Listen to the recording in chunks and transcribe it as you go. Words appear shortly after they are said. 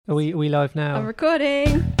Are we live now? I'm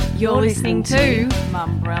recording. You're listening to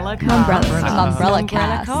Mumbrella Cast. Mumbrella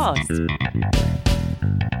Cast.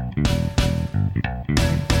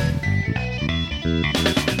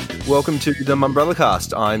 Welcome to the Mumbrella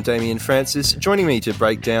Cast. I'm Damien Francis. Joining me to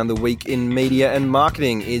break down the week in media and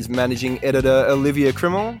marketing is managing editor Olivia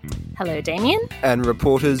Krimmel. Hello, Damien. And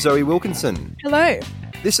reporter Zoe Wilkinson. Hello.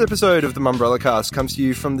 This episode of the Mumbrella Cast comes to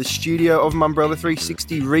you from the studio of Mumbrella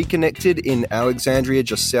 360 Reconnected in Alexandria,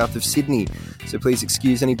 just south of Sydney. So please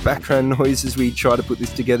excuse any background noise as we try to put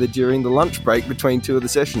this together during the lunch break between two of the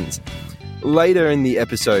sessions. Later in the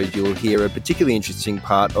episode, you'll hear a particularly interesting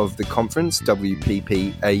part of the conference,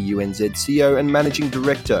 WPP AUNZ CEO and Managing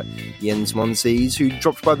Director Jens Monsees, who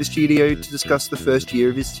dropped by the studio to discuss the first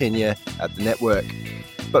year of his tenure at the network.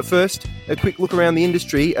 But first, a quick look around the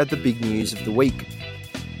industry at the big news of the week.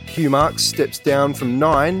 Hugh Marks steps down from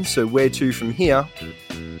Nine, so where to from here?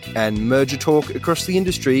 And merger talk across the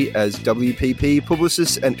industry as WPP,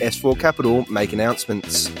 Publicis and S4 Capital make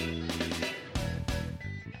announcements.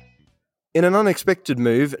 In an unexpected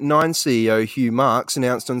move, Nine CEO Hugh Marks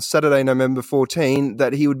announced on Saturday, November 14,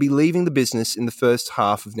 that he would be leaving the business in the first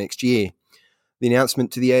half of next year. The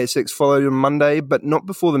announcement to the ASX followed on Monday, but not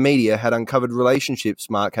before the media had uncovered relationships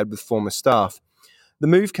Mark had with former staff. The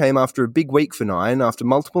move came after a big week for Nine, after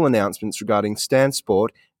multiple announcements regarding Stan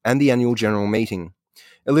Sport and the annual general meeting.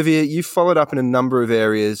 Olivia, you've followed up in a number of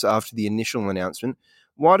areas after the initial announcement.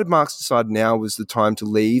 Why did Marks decide now was the time to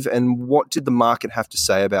leave, and what did the market have to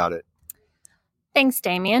say about it? Thanks,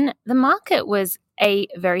 Damien. The market was A,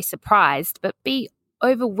 very surprised, but B,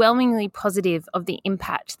 overwhelmingly positive of the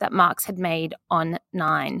impact that Marks had made on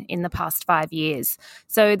Nine in the past 5 years.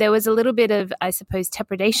 So there was a little bit of, I suppose,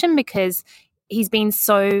 trepidation because he's been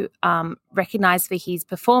so recognised for his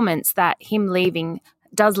performance that him leaving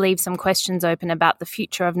does leave some questions open about the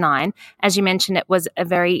future of Nine. As you mentioned, it was a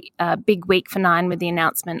very big week for Nine with the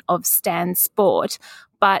announcement of Stan Sport,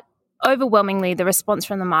 but overwhelmingly, the response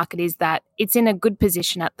from the market is that it's in a good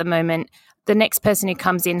position at the moment. The next person who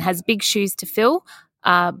comes in has big shoes to fill,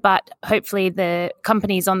 but hopefully the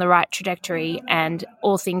company is on the right trajectory and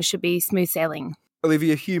all things should be smooth sailing.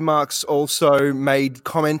 Olivia, Hugh Marks also made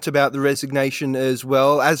comment about the resignation as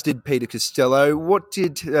well, as did Peter Costello. What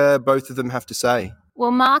did both of them have to say?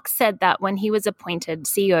 Well, Mark said that when he was appointed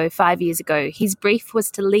CEO 5 years ago, his brief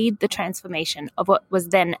was to lead the transformation of what was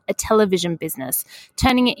then a television business,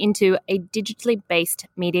 turning it into a digitally based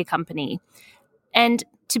media company. And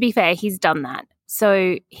to be fair, he's done that.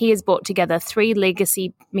 So he has brought together 3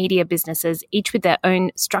 legacy media businesses, each with their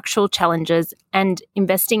own structural challenges, and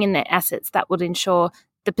investing in their assets that would ensure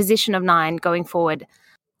the position of Nine going forward.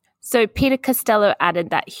 So Peter Costello added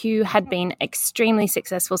that Hugh had been extremely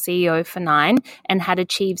successful CEO for Nine and had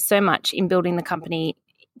achieved so much in building the company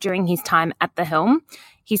during his time at the helm.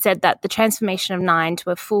 He said that the transformation of Nine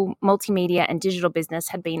to a full multimedia and digital business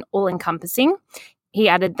had been all-encompassing. He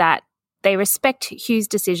added that they respect Hugh's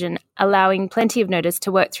decision, allowing plenty of notice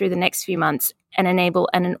to work through the next few months and enable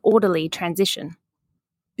an orderly transition.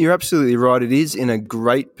 You're absolutely right. It is in a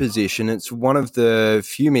great position. It's one of the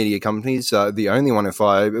few media companies, the only one, if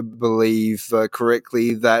I believe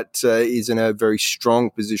correctly, that is in a very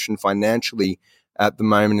strong position financially at the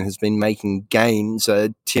moment and has been making gains.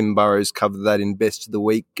 Tim Burrows covered that in Best of the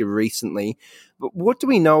Week recently. But what do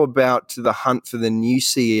we know about the hunt for the new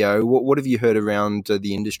CEO? What have you heard around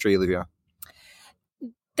the industry, Olivia?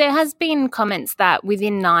 There has been comments that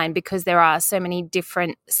within Nine, because there are so many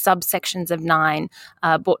different subsections of Nine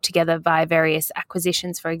brought together by various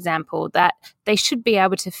acquisitions, for example, that they should be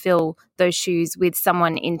able to fill those shoes with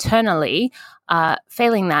someone internally.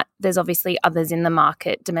 Failing that, there's obviously others in the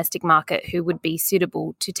market, domestic market, who would be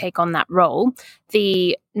suitable to take on that role.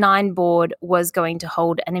 The Nine board was going to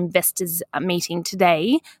hold an investors meeting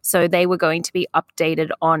today, so they were going to be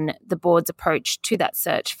updated on the board's approach to that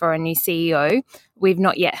search for a new CEO. We've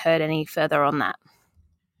not yet heard any further on that.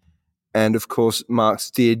 And of course, Marks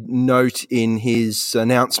did note in his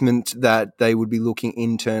announcement that they would be looking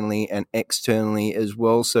internally and externally as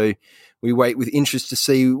well. So we wait with interest to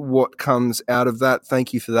see what comes out of that.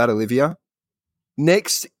 Thank you for that, Olivia.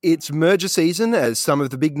 Next, it's merger season as some of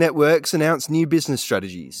the big networks announce new business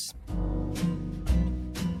strategies.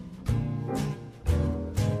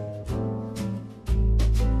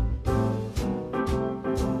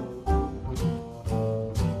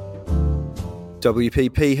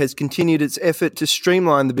 WPP has continued its effort to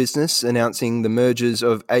streamline the business, announcing the mergers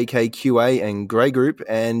of AKQA and Grey Group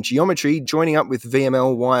and Geometry joining up with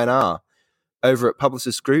VML Y&R. Over at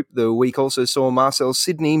Publicis Group, the week also saw Marcel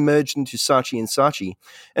Sydney merged into Saatchi & Saatchi.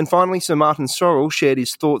 And finally, Sir Martin Sorrell shared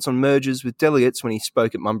his thoughts on mergers with delegates when he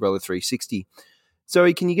spoke at Mumbrella 360.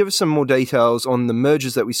 Zoe, can you give us some more details on the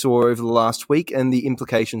mergers that we saw over the last week and the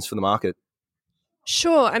implications for the market?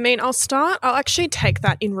 Sure. I'll actually take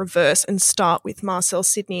that in reverse and start with Marcel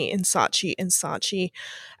Sidney and Saatchi & Saatchi.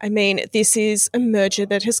 This is a merger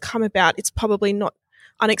that has come about. It's probably not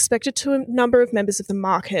unexpected to a number of members of the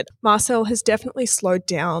market. Marcel has definitely slowed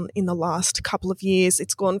down in the last couple of years.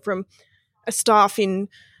 It's gone from a staff in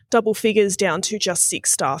double figures down to just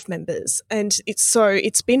 6 staff members. And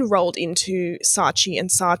it's been rolled into Saatchi &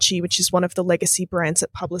 Saatchi, which is one of the legacy brands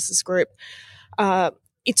at Publicis Group.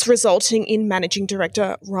 It's resulting in Managing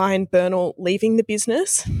Director Ryan Bernal leaving the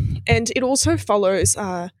business. And it also follows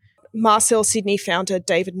Marcel Sidney founder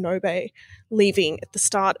David Nobe leaving at the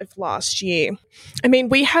start of last year.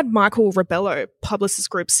 We had Michael Rebello, Publicis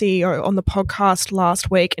Group CEO, on the podcast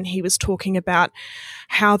last week, and he was talking about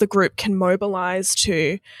how the group can mobilise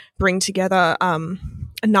to bring together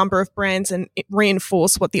a number of brands and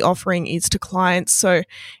reinforce what the offering is to clients. So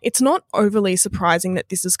it's not overly surprising that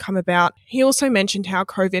this has come about. He also mentioned how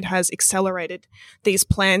COVID has accelerated these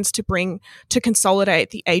plans to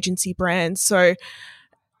consolidate the agency brands. So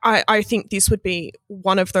I think this would be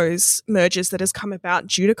one of those mergers that has come about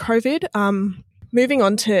due to COVID. Moving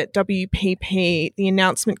on to WPP, the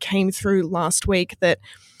announcement came through last week that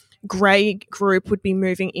Grey Group would be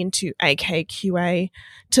moving into AKQA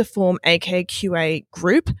to form AKQA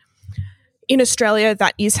Group. In Australia,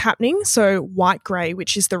 that is happening. So White Grey,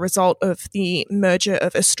 which is the result of the merger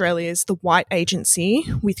of Australia's The White Agency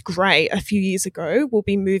with Grey a few years ago, will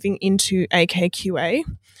be moving into AKQA.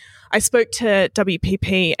 I spoke to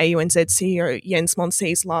WPP AUNZ CEO Jens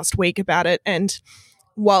Monsees last week about it, and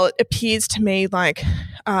while it appears to me like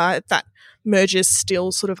that merger is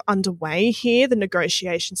still sort of underway here, the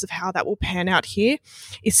negotiations of how that will pan out here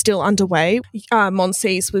is still underway.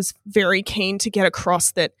 Monsees was very keen to get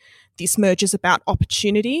across that this merger is about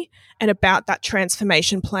opportunity and about that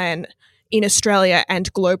transformation plan in Australia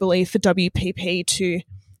and globally for WPP to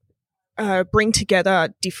bring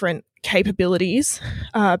together different capabilities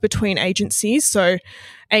between agencies. So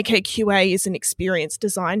AKQA is an experience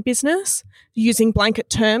design business using blanket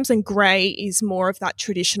terms, and Grey is more of that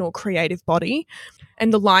traditional creative body.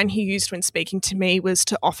 And the line he used when speaking to me was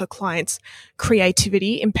to offer clients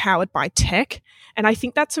creativity empowered by tech. And I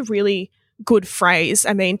think that's a really good phrase,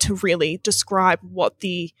 to really describe what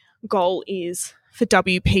the goal is for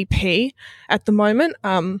WPP at the moment.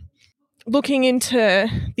 Looking into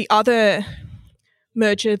the other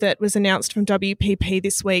merger that was announced from WPP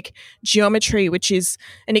this week, Geometry, which is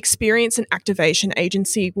an experience and activation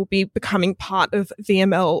agency, will be becoming part of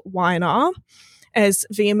VML Y&R as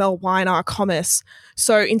VML Y&R Commerce.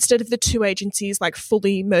 So instead of the two agencies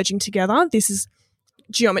fully merging together, this is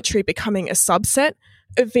Geometry becoming a subset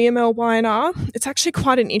of VML Y&R. It's actually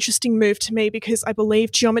quite an interesting move to me because I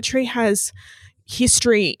believe Geometry has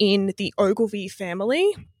history in the Ogilvy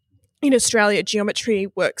family. In Australia, Geometry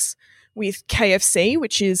works with KFC,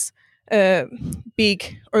 which is a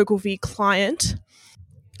big Ogilvy client.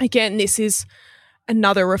 Again, this is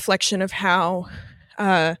another reflection of how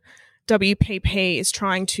WPP is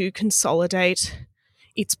trying to consolidate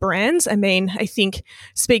its brands. I think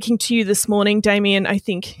speaking to you this morning, Damien, I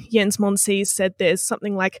think Jens Monsees said there's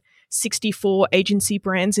something like 64 agency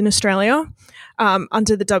brands in Australia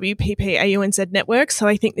under the WPP AUNZ network. So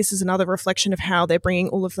I think this is another reflection of how they're bringing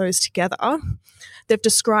all of those together. They've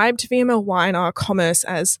described VML Y&R Commerce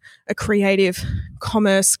as a creative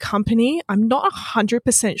commerce company. I'm not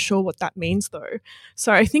 100% sure what that means though.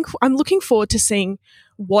 So I think I'm looking forward to seeing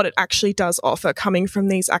what it actually does offer coming from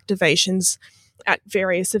these activations at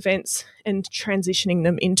various events and transitioning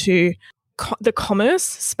them into the commerce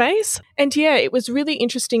space. And yeah, it was really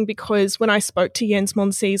interesting because when I spoke to Jens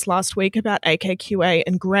Monsees last week about AKQA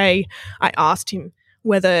and Grey, I asked him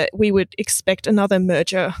whether we would expect another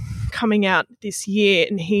merger coming out this year,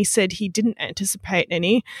 and he said he didn't anticipate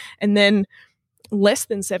any. And then less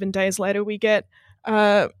than 7 days later, we get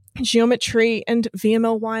Geometry and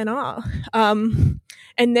VML Y&R. And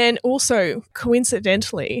then also,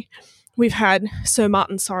 coincidentally, we've had Sir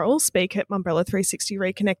Martin Sorrell speak at Mumbrella 360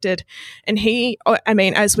 Reconnected, and he,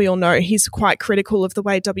 as we all know, he's quite critical of the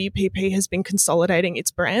way WPP has been consolidating its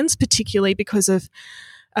brands, particularly because of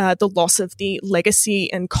the loss of the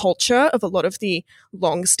legacy and culture of a lot of the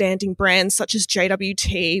long-standing brands such as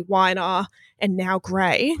JWT, Y&R, and now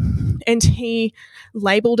Grey. And he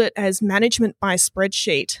labelled it as management by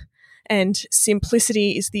spreadsheet, and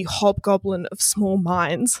simplicity is the hobgoblin of small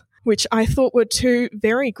minds, which I thought were two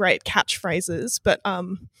very great catchphrases. But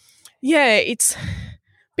yeah, it's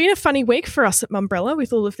been a funny week for us at Mumbrella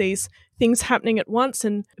with all of these things happening at once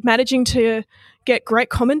and managing to get great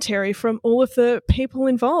commentary from all of the people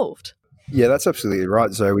involved. Yeah, that's absolutely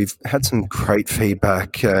right. So we've had some great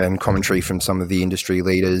feedback and commentary from some of the industry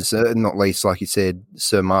leaders, not least, like you said,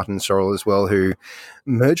 Sir Martin Sorrell as well, who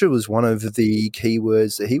merger was one of the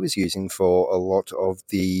keywords that he was using for a lot of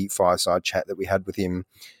the fireside chat that we had with him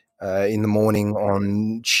in the morning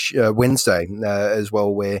on Wednesday as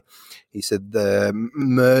well, where he said the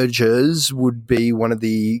mergers would be one of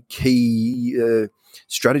the key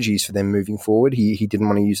strategies for them moving forward. He didn't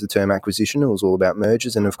want to use the term acquisition. It was all about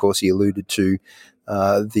mergers. And, of course, he alluded to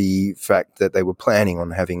the fact that they were planning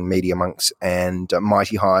on having Media Monks and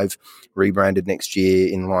Mighty Hive rebranded next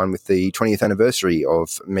year in line with the 20th anniversary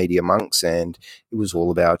of Media Monks. And it was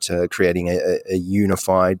all about creating a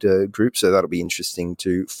unified group. So that'll be interesting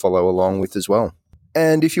to follow along with as well.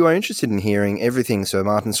 And if you are interested in hearing everything Sir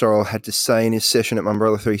Martin Sorrell had to say in his session at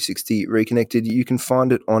Mumbrella 360 Reconnected, you can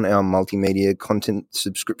find it on our multimedia content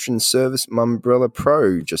subscription service, Mumbrella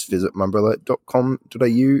Pro. Just visit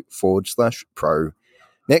mumbrella.com.au/pro.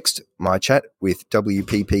 Next, my chat with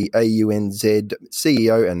WPP AUNZ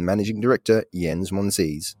CEO and Managing Director Jens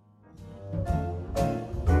Monsees.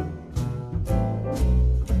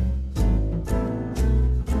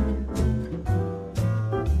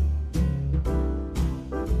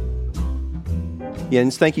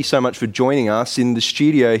 Jens, thank you so much for joining us in the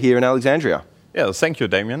studio here in Alexandria. Yeah, thank you,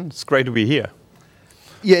 Damien. It's great to be here.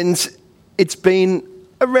 Jens, it's been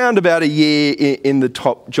around about a year in the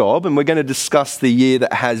top job, and we're going to discuss the year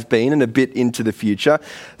that has been and a bit into the future.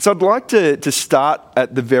 So I'd like to start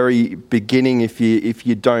at the very beginning, if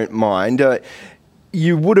you don't mind.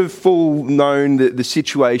 You would have full known the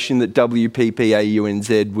situation that WPP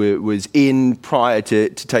AUNZ was in prior to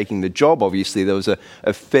taking the job. Obviously, there was a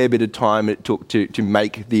fair bit of time it took to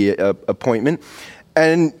make the appointment.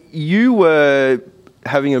 And you were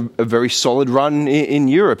having a very solid run in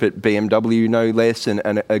Europe at BMW, no less,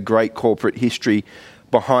 and a great corporate history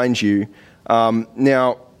behind you.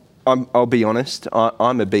 Now, I'll be honest,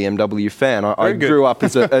 I'm a BMW fan. I grew up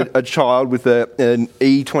as a child with an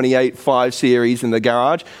E28 5 Series in the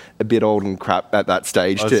garage. A bit old and crap at that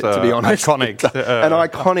stage, to be honest. Iconic. An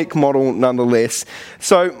iconic model nonetheless.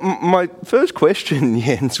 So my first question,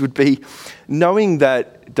 Jens, would be, knowing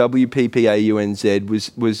that WPP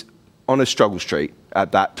AUNZ was on a struggle street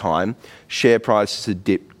at that time, share prices had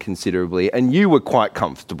dipped considerably, and you were quite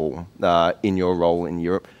comfortable in your role in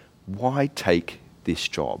Europe. Why take this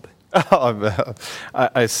job?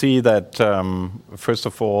 I see that, first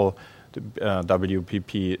of all,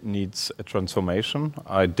 WPP needs a transformation.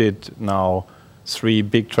 I did now 3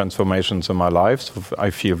 big transformations in my life, so I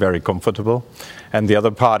feel very comfortable. And the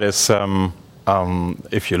other part is,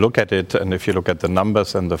 if you look at it and if you look at the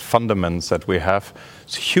numbers and the fundamentals that we have,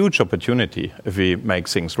 it's a huge opportunity if we make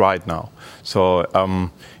things right now. So,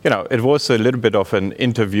 it was a little bit of an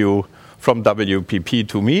interview from WPP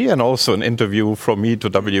to me, and also an interview from me to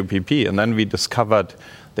WPP. And then we discovered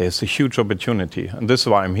there's a huge opportunity, and this is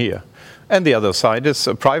why I'm here. And the other side is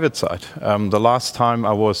a private side. The last time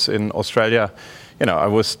I was in Australia, I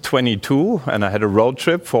was 22, and I had a road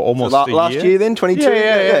trip for almost a year. Last year then, 22?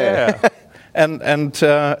 Yeah. And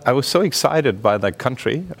I was so excited by that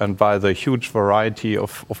country and by the huge variety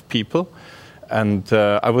of people. And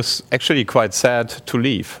I was actually quite sad to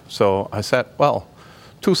leave. So I said, well,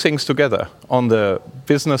 2 things together. On the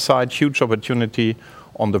business side, huge opportunity.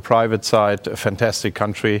 On the private side, a fantastic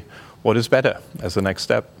country. What is better as the next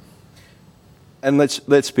step? And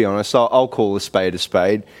let's be honest, I'll call a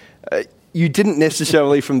spade. You didn't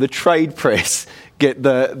necessarily, from the trade press, get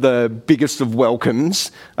the biggest of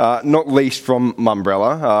welcomes, not least from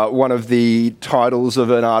Mumbrella. One of the titles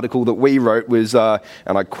of an article that we wrote was,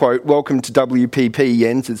 and I quote, "Welcome to WPP,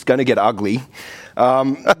 Jens, it's going to get ugly."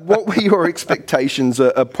 What were your expectations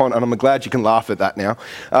upon, and I'm glad you can laugh at that now,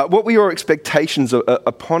 what were your expectations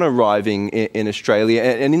upon arriving in Australia,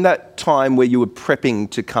 and in that time where you were prepping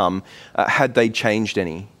to come, had they changed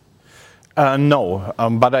any? No,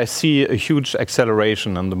 but I see a huge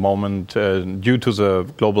acceleration in the moment due to the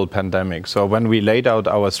global pandemic. So when we laid out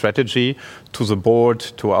our strategy to the board,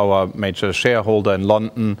 to our major shareholder in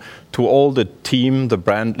London, to all the team, the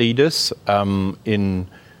brand leaders in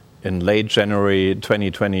late January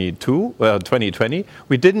 2020,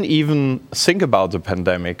 we didn't even think about the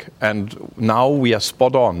pandemic. And now we are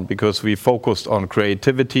spot on because we focused on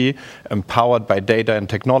creativity, empowered by data and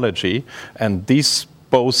technology. And these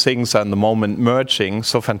both things are in the moment merging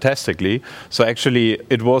so fantastically. So actually,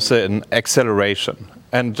 it was an acceleration.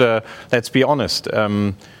 And let's be honest,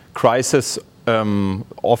 crisis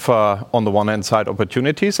offer on the one hand side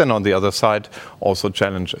opportunities, and on the other side also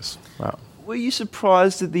challenges. Were you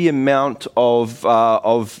surprised at the amount of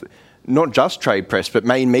not just trade press, but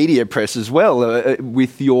main media press as well,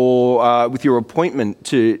 with your appointment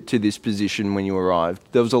to this position when you arrived.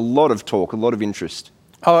 There was a lot of talk, a lot of interest.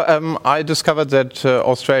 I discovered that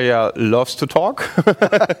Australia loves to talk,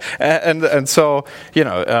 and so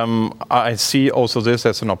I see also this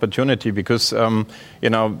as an opportunity because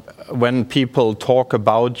when people talk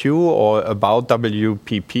about you or about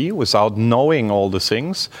WPP without knowing all the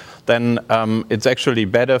things, then it's actually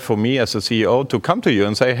better for me as a CEO to come to you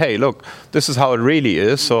and say, hey, look, this is how it really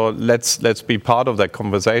is. So let's be part of that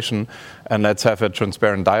conversation and let's have a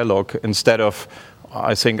transparent dialogue instead of.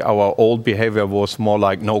 I think our old behavior was more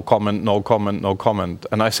like no comment, no comment, no comment.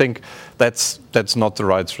 And I think that's not the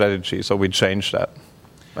right strategy. So we changed that.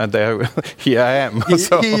 And here I am.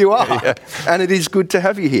 Here you are. Yeah. And it is good to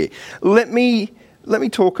have you here. Let me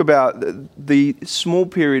talk about the small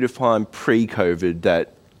period of time pre-COVID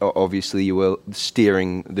that obviously you were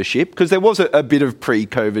steering the ship, because there was a bit of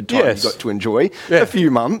pre-COVID time you got to enjoy, a few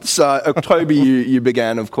months. October you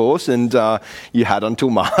began, of course, and you had until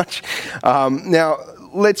March. Now,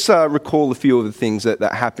 let's recall a few of the things that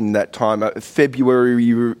happened that time. February,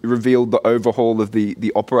 you revealed the overhaul of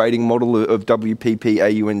the operating model of WPP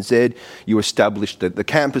AUNZ. You established the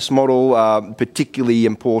campus model, particularly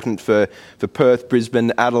important for Perth,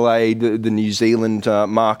 Brisbane, Adelaide, the New Zealand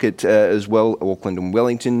market as well, Auckland and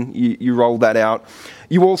Wellington. You rolled that out.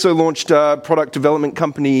 You also launched a product development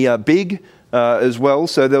company, Big, as well.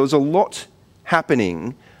 So there was a lot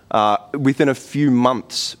happening within a few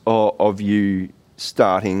months of you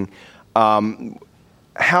starting.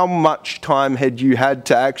 How much time had you had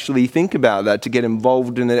to actually think about that, to get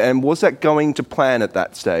involved in it, and was that going to plan at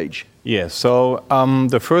that stage? Yes, so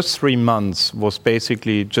the first 3 months was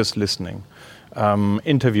basically just listening,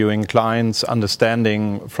 interviewing clients,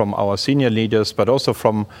 understanding from our senior leaders, but also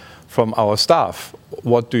from our staff.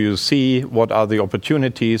 What do you see? What are the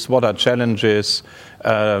opportunities? What are challenges?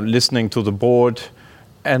 Listening to the board.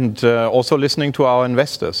 And also listening to our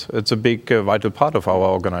investors. It's a big, vital part of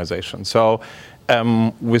our organization. So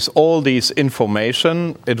with all this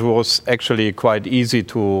information, it was actually quite easy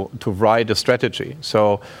to write a strategy.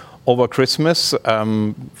 So over Christmas,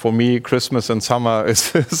 for me, Christmas and summer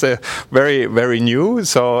is very, very new.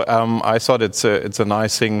 So I thought it's a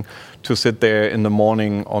nice thing to sit there in the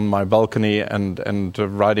morning on my balcony and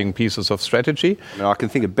writing pieces of strategy. I can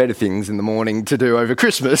think of better things in the morning to do over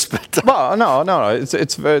Christmas, but well, no,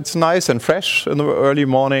 it's nice and fresh in the early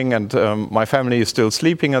morning, and my family is still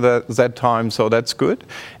sleeping at that time, so that's good.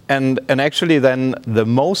 And actually, then the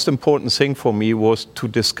most important thing for me was to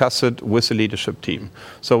discuss it with the leadership team.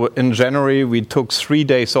 So in January, we took 3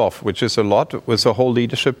 days off, which is a lot, with the whole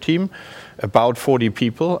leadership team, about 40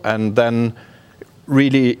 people, and then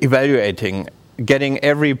really evaluating, getting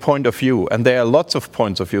every point of view. And there are lots of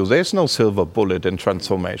points of view. There's no silver bullet in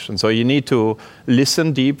transformation. So you need to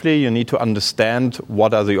listen deeply. You need to understand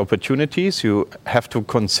what are the opportunities. You have to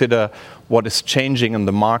consider what is changing in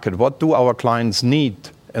the market. What do our clients need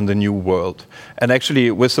in the new world? And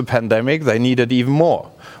actually, with the pandemic, they need it even more,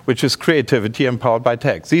 which is creativity empowered by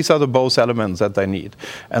tech. These are the both elements that they need.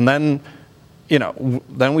 And then,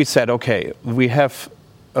 then we said, okay, we have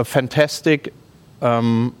a fantastic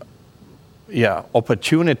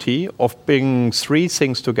opportunity of bringing 3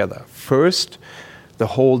 things together. First, the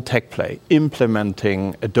whole tech play,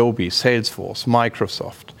 implementing Adobe, Salesforce,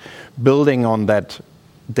 Microsoft, building on that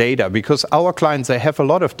data, because our clients, they have a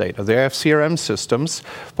lot of data. They have CRM systems,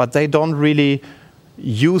 but they don't really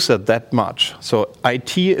use it that much. So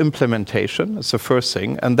IT implementation is the first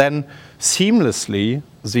thing, and then seamlessly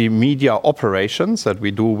the media operations that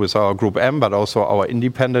we do with our Group M, but also our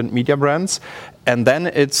independent media brands, and then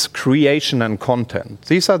it's creation and content.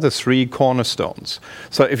 These are the 3 cornerstones.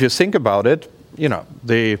 So if you think about it,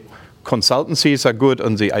 the consultancies are good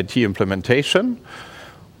on the IT implementation.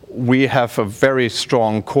 We have a very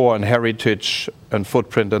strong core and heritage and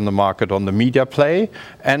footprint in the market on the media play,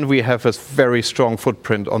 and we have a very strong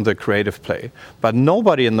footprint on the creative play. But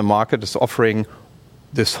nobody in the market is offering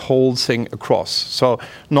this whole thing across. So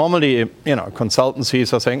normally,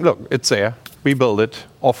 consultancies are saying, look, it's there, we build it,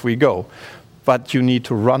 off we go. But you need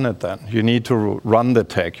to run it then. You need to run the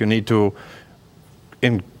tech. You need to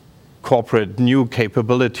incorporate new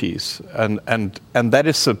capabilities. And that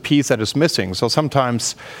is a piece that is missing. So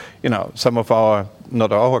sometimes, some of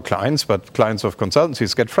not our clients, but clients of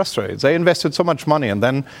consultancies get frustrated. They invested so much money, and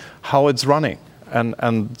then how it's running.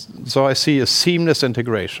 And so I see a seamless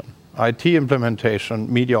integration. IT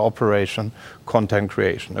implementation, media operation, content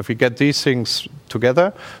creation. If we get these things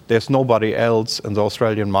together, there's nobody else in the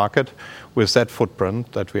Australian market with that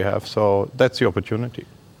footprint that we have. So that's the opportunity.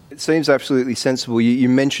 It seems absolutely sensible. You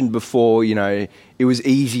mentioned before, it was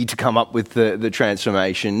easy to come up with the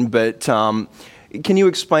transformation, but can you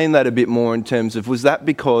explain that a bit more in terms of, was that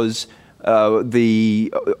because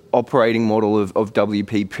the operating model of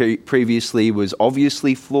WP previously was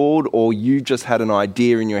obviously flawed, or you just had an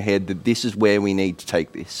idea in your head that this is where we need to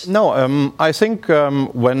take this? No, I think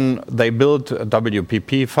when they built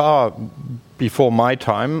WPP far before my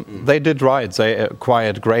time, they did right. They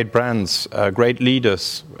acquired great brands, great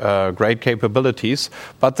leaders, great capabilities,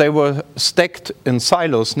 but they were stacked in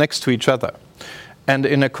silos next to each other. And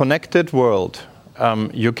in a connected world,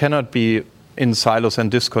 you cannot be in silos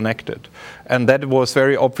and disconnected. And that was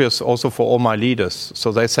very obvious also for all my leaders.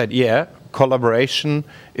 So they said, yeah, collaboration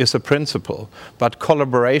is a principle, but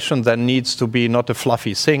collaboration then needs to be not a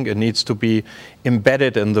fluffy thing, it needs to be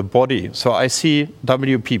embedded in the body. So I see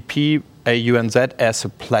WPP, AUNZ as a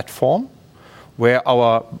platform where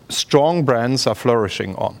our strong brands are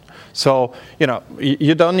flourishing on. So,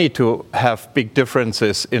 you don't need to have big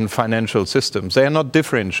differences in financial systems. They are not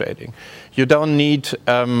differentiating. You don't need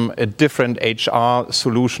a different HR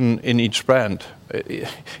solution in each brand.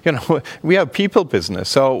 We are a people business,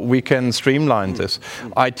 so we can streamline this.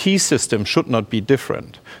 IT system should not be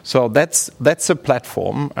different. So that's a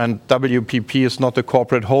platform, and WPP is not a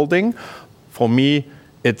corporate holding. For me,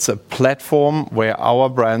 it's a platform where our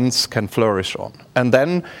brands can flourish on. And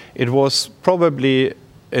then it was probably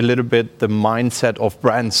a little bit the mindset of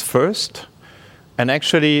brands first, and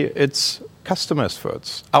actually it's customers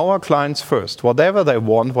first, our clients first. Whatever they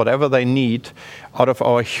want, whatever they need out of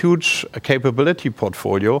our huge capability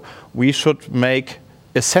portfolio, we should make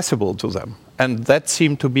accessible to them. And that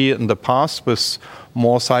seemed to be in the past with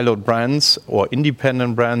more siloed brands or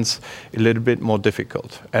independent brands a little bit more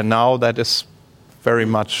difficult. And now that is very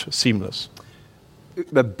much seamless.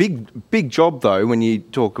 A big job, though, when you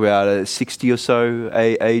talk about 60 or so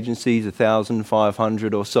agencies,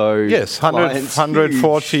 1,500 or so. Yes,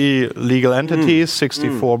 140 legal entities,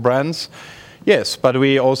 64 brands. Yes, but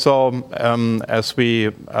we also, as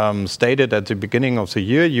we stated at the beginning of the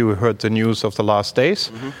year, you heard the news of the last days.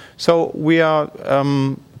 Mm-hmm. So we are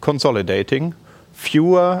consolidating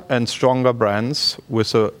fewer and stronger brands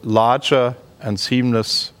with a larger and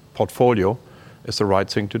seamless portfolio is the right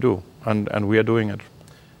thing to do. And we are doing it.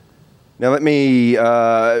 Now let me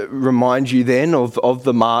remind you then of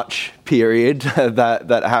the March period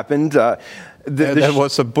that happened. There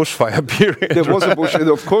was a bushfire period. There was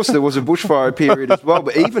of course, there was a bushfire period as well.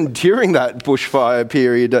 But even during that bushfire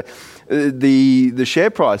period, the share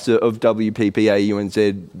price of WPP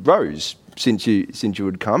AUNZ rose since you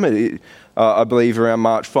had come. I believe around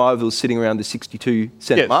March 5, it was sitting around the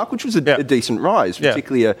 62-cent mark, which was a decent rise,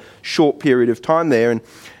 particularly a short period of time there.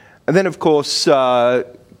 And then, of course,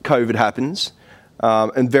 COVID happens,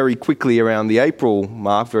 and very quickly around the April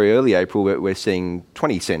mark, very early April, we're seeing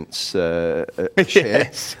 20 cents a share.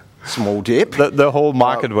 Yes. Small dip. The whole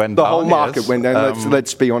market went down. The whole market went down.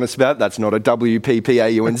 Let's be honest about it. That's not a WPP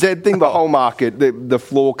AUNZ thing. The whole market, the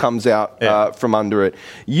floor comes out from under it.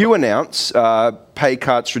 You announce pay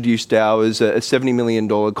cuts, reduced hours, a $70 million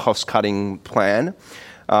cost-cutting plan.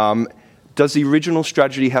 Does the original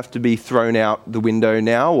strategy have to be thrown out the window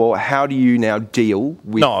now, or how do you now deal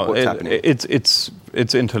with what's happening?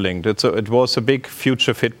 It's interlinked. It was a big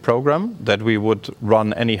future fit program that we would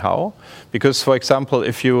run anyhow. Because, for example,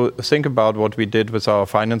 if you think about what we did with our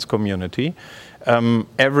finance community,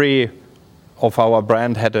 every of our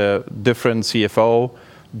brand had a different CFO,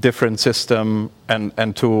 different system,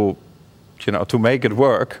 and to make it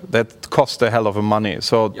work, that cost a hell of a money.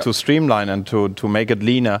 So to streamline and to make it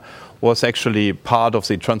leaner was actually part of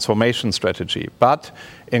the transformation strategy. But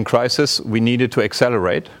in crisis, we needed to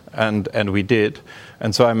accelerate, and we did.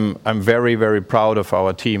 And so I'm very, very proud of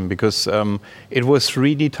our team, because it was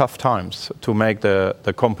really tough times to make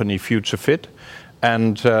the company future fit.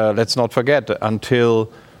 And let's not forget,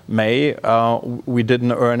 until May, we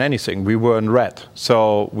didn't earn anything. We were in red.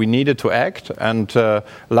 So we needed to act, and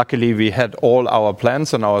luckily we had all our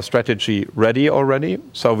plans and our strategy ready already.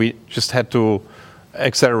 So we just had to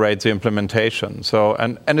accelerate the implementation. So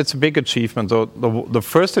and it's a big achievement. So the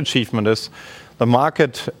first achievement is the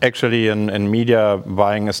market actually in media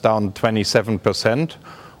buying is down 27%.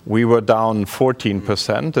 We were down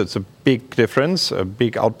 14%. It's a big difference, a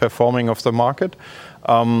big outperforming of the market.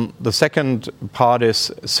 The second part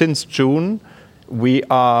is, since June, we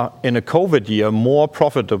are in a COVID year more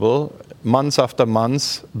profitable months after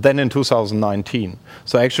months than in 2019.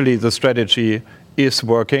 So actually the strategy is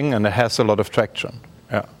working and it has a lot of traction.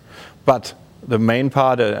 Yeah. But the main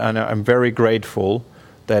part, and I'm very grateful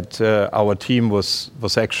that our team was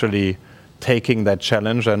actually taking that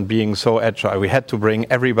challenge and being so agile. We had to bring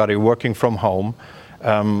everybody working from home.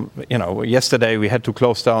 Yesterday we had to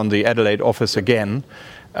close down the Adelaide office again.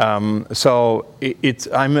 I'm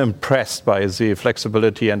impressed by the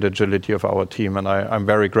flexibility and agility of our team, and I'm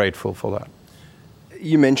very grateful for that.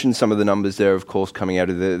 You mentioned some of the numbers there, of course, coming out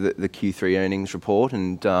of the Q3 earnings report,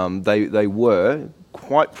 and they were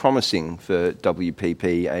quite promising for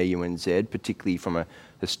WPP AUNZ, particularly from a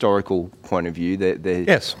historical point of view.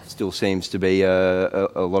 There still seems to be a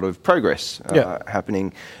lot of progress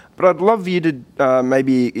happening. But I'd love you to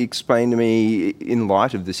maybe explain to me, in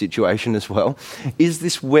light of the situation as well, is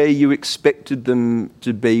this where you expected them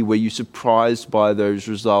to be? Were you surprised by those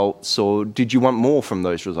results, or did you want more from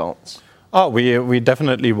those results? Oh, we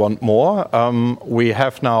definitely want more. We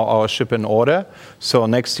have now our ship in order. So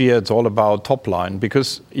next year it's all about top line,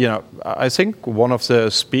 because I think one of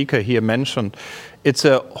the speaker here mentioned it's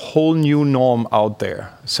a whole new norm out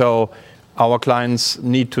there. So our clients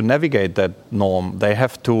need to navigate that norm. They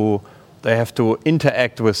have to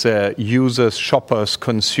interact with their users, shoppers,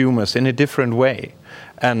 consumers in a different way.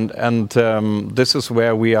 And this is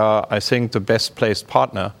where we are, I think, the best placed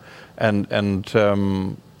partner.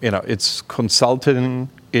 It's consulting,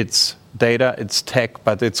 it's data, it's tech,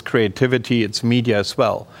 but it's creativity, it's media as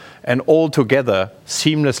well. And all together,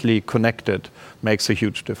 seamlessly connected, makes a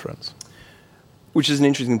huge difference. Which is an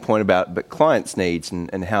interesting point about clients' needs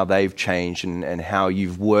and how they've changed and how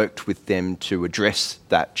you've worked with them to address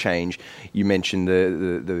that change. You mentioned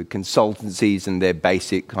the consultancies and their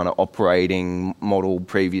basic kind of operating model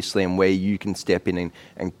previously, and where you can step in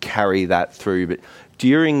and carry that through. But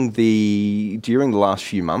during the last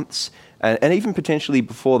few months, and even potentially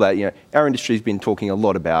before that, our industry has been talking a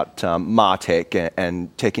lot about MarTech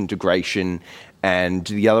and tech integration and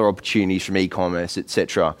the other opportunities from e-commerce,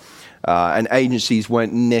 etc. And agencies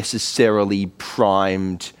weren't necessarily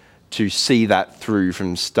primed to see that through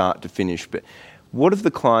from start to finish. But what have the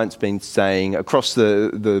clients been saying across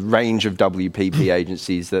the range of WPP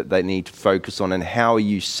agencies that they need to focus on, and how are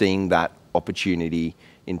you seeing that opportunity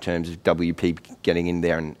in terms of WPP getting in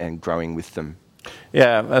there and growing with them?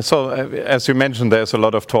 Yeah, so as you mentioned, there's a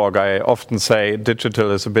lot of talk. I often say digital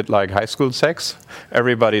is a bit like high school sex.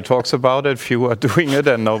 Everybody talks about it, few are doing it,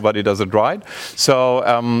 and nobody does it right. So,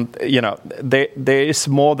 there is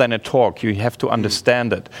more than a talk. You have to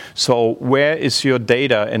understand it. So where is your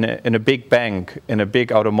data in a big bank, in a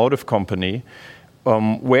big automotive company?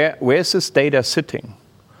 Where is this data sitting?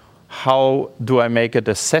 How do I make it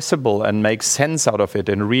accessible and make sense out of it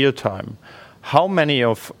in real time? How many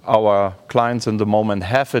of our clients in the moment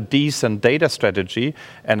have a decent data strategy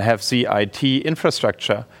and have the IT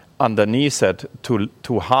infrastructure underneath it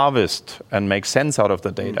to harvest and make sense out of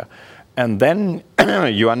the data? And then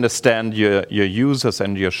you understand your users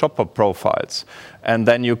and your shopper profiles. And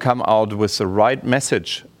then you come out with the right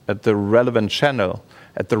message at the relevant channel,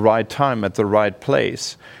 at the right time, at the right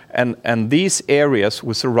place. And these areas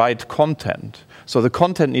with the right content. So the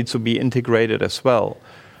content needs to be integrated as well.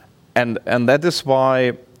 And that is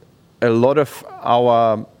why a lot of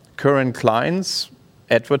our current clients,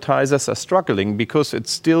 advertisers, are struggling, because it's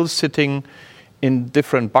still sitting in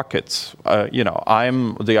different buckets.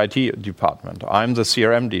 I'm the IT department, I'm the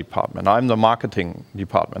CRM department, I'm the marketing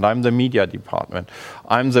department, I'm the media department,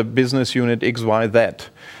 I'm the business unit XYZ.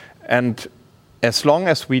 And as long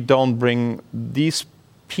as we don't bring these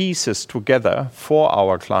pieces together for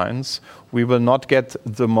our clients, we will not get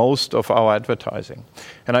the most of our advertising.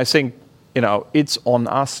 And I think, it's on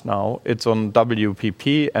us now, it's on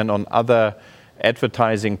WPP and on other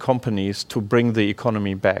advertising companies to bring the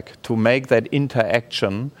economy back, to make that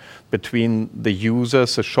interaction between the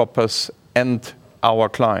users, the shoppers, and our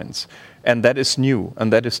clients. And that is new,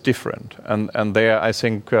 and that is different. And there, I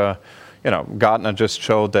think, Gartner just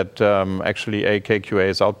showed that actually AKQA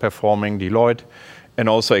is outperforming Deloitte, and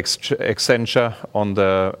also Accenture on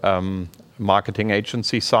the marketing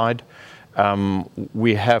agency side.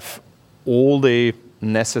 We have all the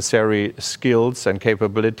necessary skills and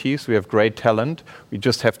capabilities. We have great talent. We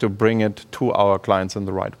just have to bring it to our clients in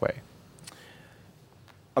the right way.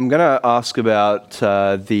 I'm going to ask about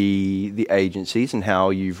the agencies and how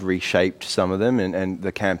you've reshaped some of them, and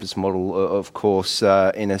the campus model, of course,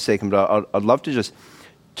 in a second. But I'd love to just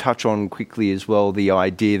touch on quickly as well the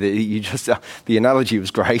idea that you just, the analogy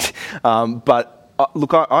was great. But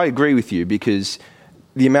look, I agree with you, because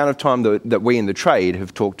the amount of time that we in the trade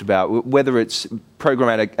have talked about, whether it's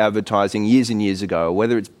programmatic advertising years and years ago, or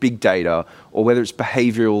whether it's big data, or whether it's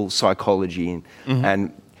behavioral psychology,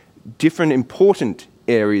 and different important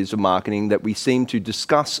areas of marketing that we seem to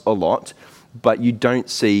discuss a lot, but you don't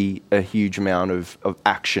see a huge amount of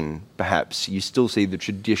action, perhaps. You still see the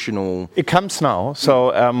traditional... It comes now.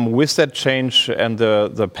 So with that change and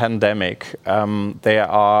the pandemic, there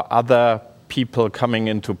are other people coming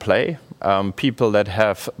into play, people that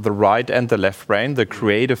have the right and the left brain, the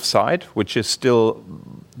creative side, which is still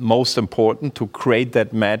most important to create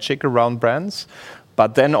that magic around brands,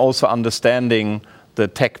 but then also understanding the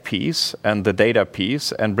tech piece and the data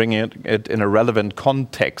piece and bringing it in a relevant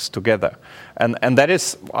context together. And that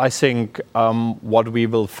is, I think, what we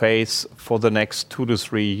will face for the next 2 to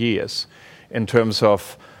 3 years in terms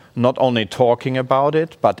of not only talking about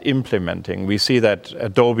it, but implementing. We see that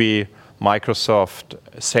Adobe, Microsoft,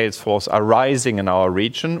 Salesforce are rising in our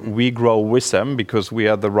region. We grow with them because we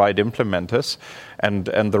are the right implementers and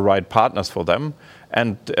the right partners for them.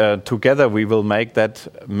 And together we will make that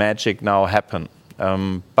magic now happen.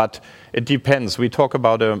 But it depends. We talk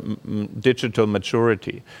about a digital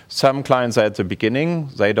maturity. Some clients are at the beginning.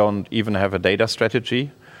 They don't even have a data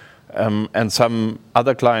strategy. And some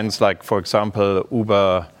other clients, like, for example,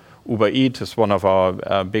 Uber Eats is one of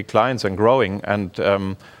our big clients and growing.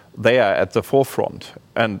 And they are at the forefront.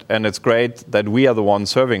 And it's great that we are the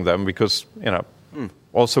ones serving them because,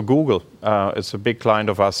 also Google is a big client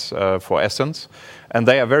of us for Essence. And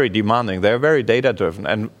they are very demanding. They are very data-driven.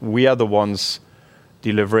 And we are the ones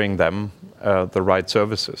delivering them the right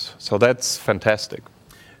services. So that's fantastic.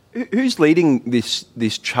 Who's leading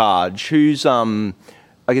this charge? Who's in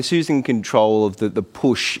control of the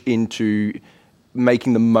push into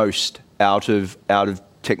making the most out of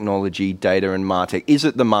technology, data and MarTech? Is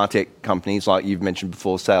it the MarTech companies like you've mentioned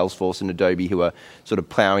before, Salesforce and Adobe, who are sort of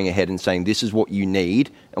ploughing ahead and saying, this is what you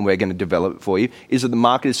need and we're going to develop it for you? Is it the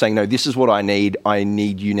marketers saying, no, this is what I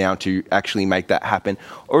need you now to actually make that happen?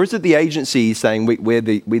 Or is it the agencies saying, we're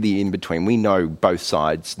the in-between, we know both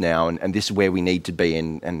sides now and this is where we need to be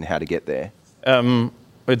and how to get there?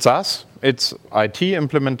 It's us. It's IT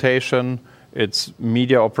implementation, it's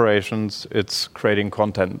media operations, it's creating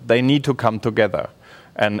content. They need to come together.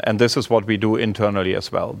 And this is what we do internally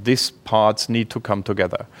as well. These parts need to come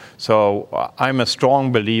together. So I'm a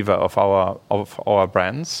strong believer of our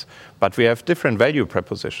brands, but we have different value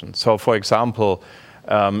propositions. So, for example,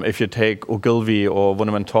 if you take Ogilvy or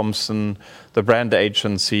Wunderman Thompson, the brand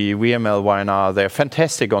agency, VML Y&R, they're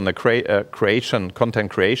fantastic on the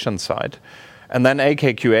content creation side. And then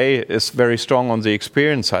AKQA is very strong on the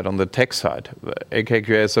experience side, on the tech side.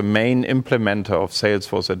 AKQA is a main implementer of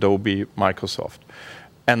Salesforce, Adobe, Microsoft.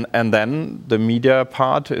 And then the media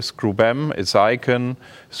part is GroupM, it's Icon,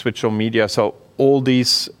 Switch On Media. So all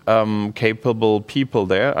these capable people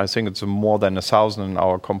there, I think it's more than 1,000 in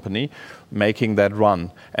our company, making that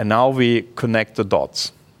run. And now we connect the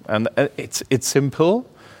dots. And it's simple.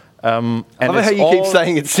 And I love how you keep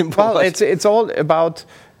saying it's simple. Well, it's all about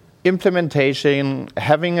implementation,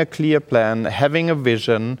 having a clear plan, having a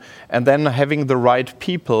vision, and then having the right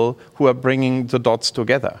people who are bringing the dots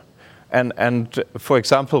together. And for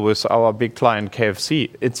example, with our big client KFC,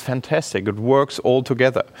 it's fantastic. It works all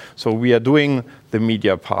together. So we are doing the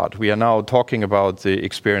media part. We are now talking about the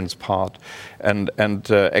experience part. And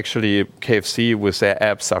actually, KFC with their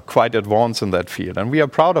apps are quite advanced in that field. And we are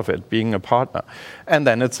proud of it, being a partner. And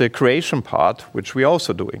then it's the creation part, which we're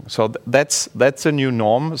also doing. So that's a new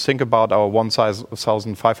norm. Think about our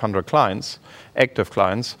 1,500 clients, active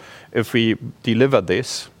clients. If we deliver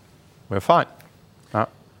this, we're fine.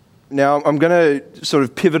 Now, I'm going to sort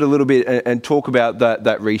of pivot a little bit and talk about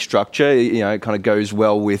that restructure. It kind of goes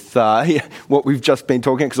well with what we've just been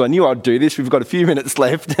talking, because I knew I'd do this. We've got a few minutes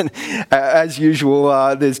left, and as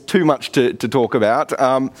usual, there's too much to talk about.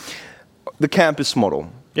 The campus model.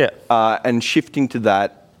 Yeah. And shifting to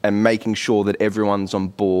that and making sure that everyone's on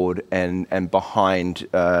board and behind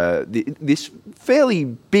this fairly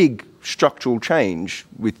big structural change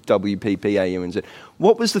with WPP, ANZ.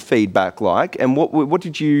 What was the feedback like, and what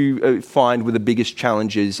did you find were the biggest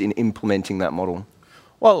challenges in implementing that model?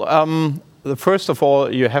 Well, first of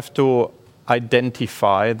all, you have to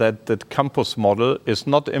identify that the campus model is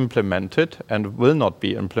not implemented and will not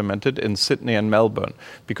be implemented in Sydney and Melbourne,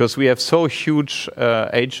 because we have so huge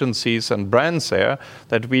agencies and brands there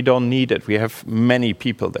that we don't need it. We have many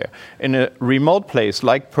people there. In a remote place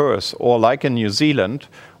like Perth or like in New Zealand,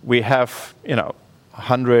 we have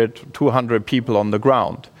 100, 200 people on the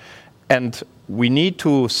ground. And we need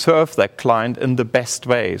to serve that client in the best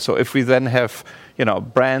way. So if we then have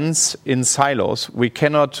brands in silos, we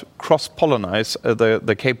cannot cross-pollinize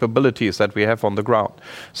the capabilities that we have on the ground.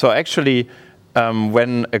 So actually,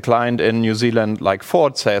 when a client in New Zealand like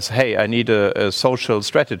Ford says, hey, I need a social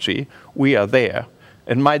strategy, we are there.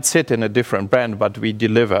 It might sit in a different brand, but we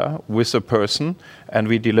deliver with a person, and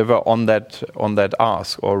we deliver on that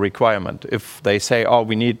ask or requirement. If they say, "Oh,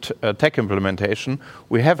 we need a tech implementation,"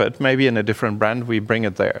 we have it. Maybe in a different brand, we bring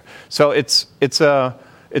it there. So it's a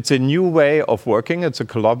new way of working. It's a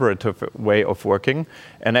collaborative way of working,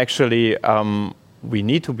 and actually. We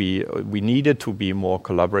needed to be more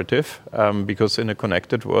collaborative because in a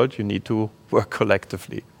connected world, you need to work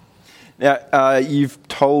collectively. Now, you've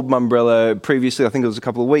told Mumbrella previously, I think it was a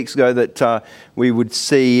couple of weeks ago, that we would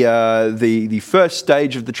see the first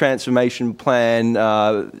stage of the transformation plan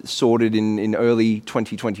sorted in early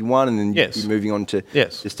 2021, and then you're moving on to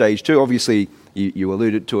stage 2. Obviously, you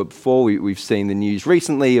alluded to it before. We've seen the news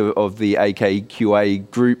recently of the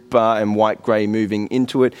AKQA group and White Grey moving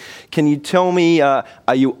into it. Can you tell me, are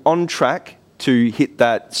you on track to hit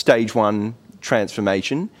that stage 1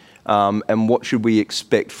 transformation? And what should we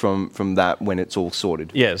expect from that when it's all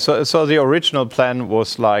sorted? Yeah, so the original plan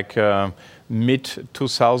was like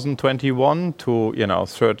mid-2021 to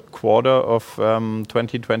third quarter of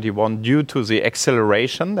 2021. Due to the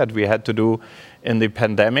acceleration that we had to do in the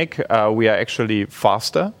pandemic, we are actually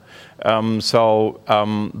faster.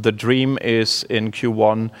 The dream is in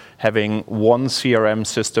Q1 having one CRM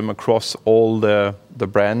system across all the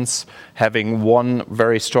brands, having one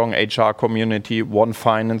very strong HR community, one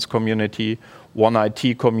finance community, one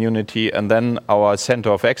IT community, and then our center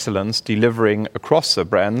of excellence delivering across the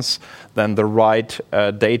brands, then the right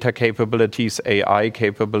data capabilities, AI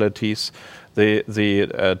capabilities, the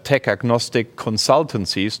tech agnostic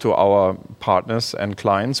consultancies to our partners and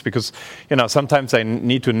clients, because sometimes they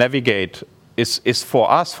need to navigate. Is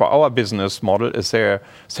for us, for our business model, is there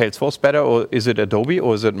Salesforce better, or is it Adobe,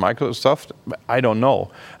 or is it Microsoft? I don't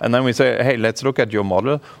know. And then we say, hey, let's look at your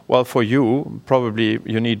model. Well, for you, probably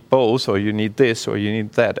you need both, or you need this, or you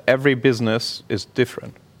need that. Every business is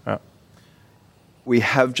different. We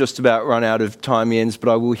have just about run out of time, Jens,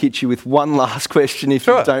 but I will hit you with one last question, if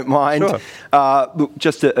you don't mind. Sure. Look,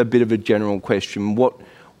 just a bit of a general question. What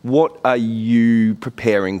are you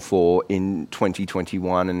preparing for in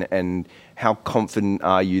 2021, and how confident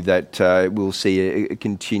are you that we'll see a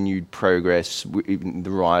continued progress in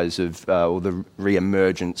the rise of or the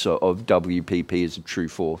re-emergence of WPP as a true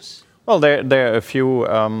force? Well, there are a few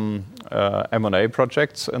M&A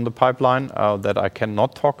projects in the pipeline that I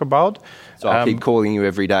cannot talk about. So I'll keep calling you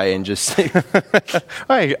every day and just...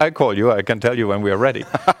 I call you. I can tell you when we are ready.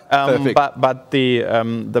 Perfect. But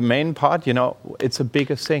the main part, it's a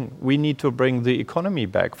bigger thing. We need to bring the economy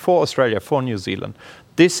back for Australia, for New Zealand.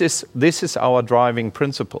 This is our driving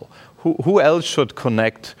principle. Who else should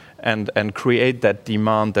connect and create that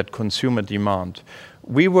demand, that consumer demand?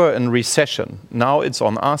 We were in recession. Now it's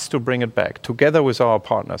on us to bring it back together with our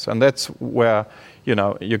partners. And that's where,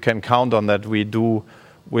 you can count on that we do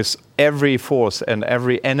with every force and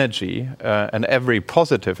every energy and every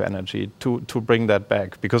positive energy to bring that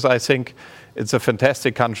back. Because I think it's a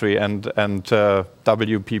fantastic country, and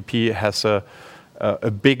WPP has a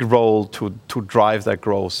big role to drive that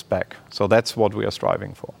growth back. So that's what we are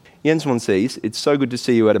striving for. Jens Monsees, it's so good to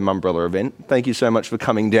see you at a Mumbrella event. Thank you so much for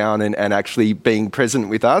coming down and actually being present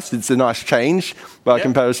with us. It's a nice change by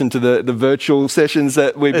comparison to the virtual sessions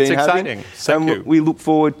that we've been having. It's exciting. Thank you. We look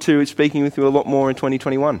forward to speaking with you a lot more in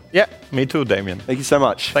 2021. Yeah, me too, Damien. Thank you so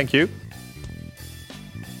much. Thank you.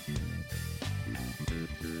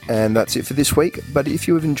 And that's it for this week. But if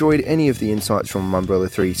you have enjoyed any of the insights from Mumbrella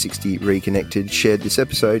 360 Reconnected shared this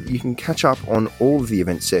episode, you can catch up on all of the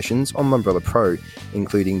event sessions on Mumbrella Pro,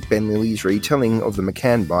 including Ben Lilly's retelling of the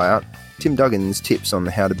McCann buyout, Tim Duggan's tips on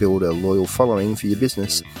how to build a loyal following for your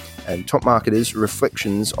business, and Top Marketers'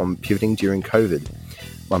 reflections on pivoting during COVID.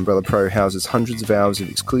 Mumbrella Pro houses hundreds of hours of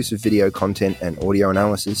exclusive video content and audio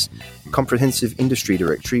analysis, a comprehensive industry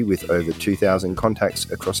directory with over 2,000 contacts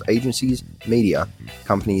across agencies, media,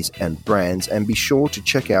 companies and brands, and be sure to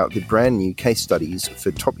check out the brand new case studies for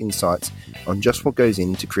top insights on just what goes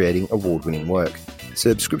into creating award-winning work.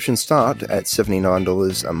 Subscriptions start at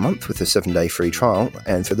 $79 a month with a 7-day free trial,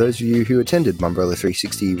 and for those of you who attended Mumbrella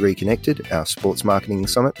 360 Reconnected, our Sports Marketing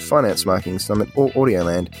Summit, Finance Marketing Summit or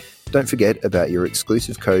Audioland, don't forget about your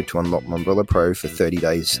exclusive code to unlock Mumbrella Pro for 30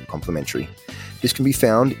 days complimentary. This can be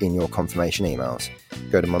found in your confirmation emails.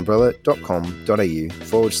 Go to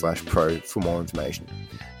mumbrella.com.au/pro for more information.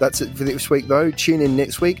 That's it for this week though. Tune in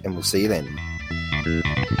next week and we'll see you then.